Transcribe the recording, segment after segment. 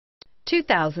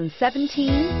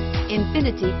2017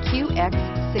 INFINITI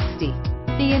QX60.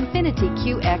 The INFINITI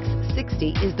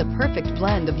QX60 is the perfect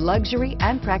blend of luxury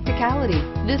and practicality.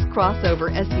 This crossover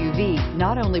SUV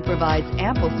not only provides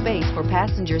ample space for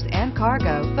passengers and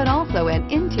cargo, but also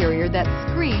an interior that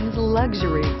screams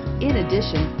luxury. In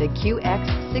addition, the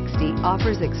QX60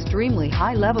 offers extremely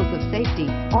high levels of safety,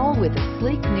 all with a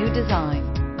sleek new design.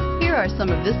 Here are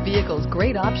some of this vehicle's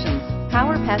great options: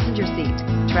 power passenger seat,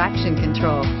 traction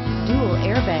control, dual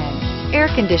airbags, air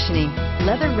conditioning,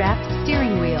 leather-wrapped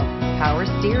steering wheel, power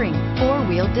steering,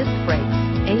 four-wheel disc brakes,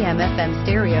 AM/FM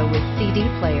stereo with CD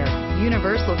player,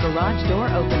 universal garage door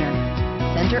opener,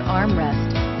 center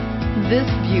armrest. This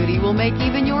beauty will make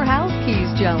even your house keys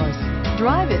jealous.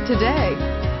 Drive it today.